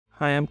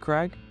Hi, I'm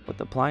Craig with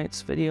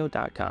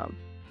ApplianceVideo.com.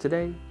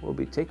 Today, we'll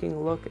be taking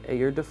a look at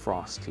your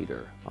defrost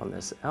heater on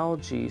this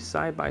LG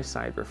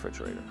side-by-side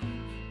refrigerator.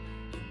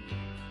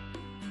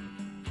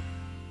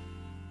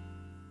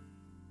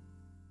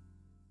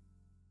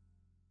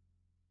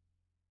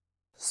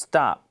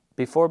 Stop.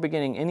 Before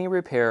beginning any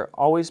repair,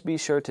 always be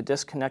sure to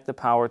disconnect the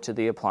power to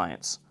the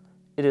appliance.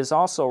 It is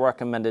also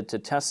recommended to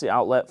test the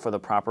outlet for the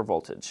proper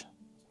voltage.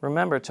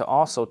 Remember to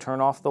also turn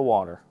off the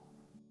water.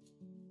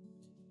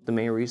 The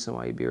main reason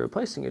why you'd be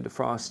replacing your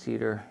defrost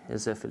heater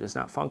is if it is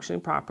not functioning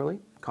properly,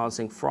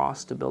 causing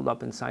frost to build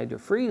up inside your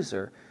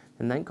freezer,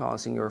 and then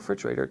causing your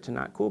refrigerator to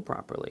not cool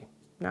properly.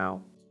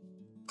 Now,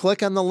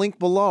 click on the link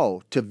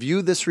below to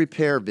view this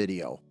repair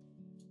video.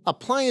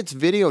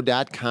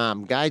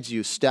 ApplianceVideo.com guides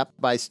you step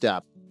by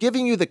step,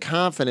 giving you the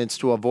confidence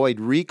to avoid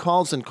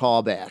recalls and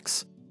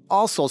callbacks,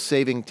 also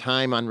saving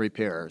time on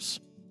repairs.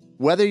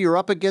 Whether you're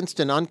up against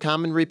an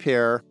uncommon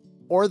repair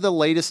or the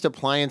latest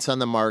appliance on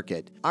the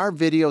market, our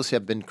videos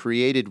have been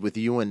created with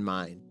you in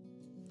mind.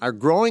 Our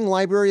growing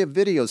library of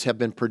videos have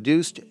been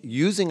produced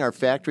using our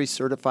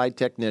factory-certified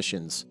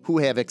technicians who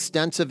have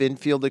extensive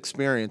infield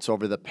experience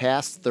over the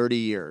past 30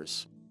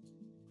 years.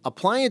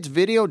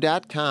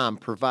 ApplianceVideo.com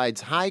provides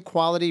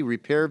high-quality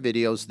repair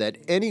videos that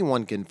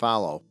anyone can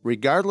follow,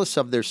 regardless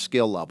of their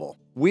skill level.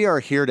 We are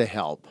here to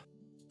help.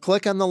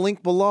 Click on the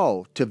link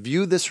below to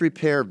view this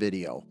repair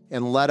video,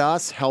 and let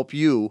us help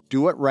you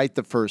do it right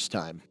the first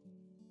time.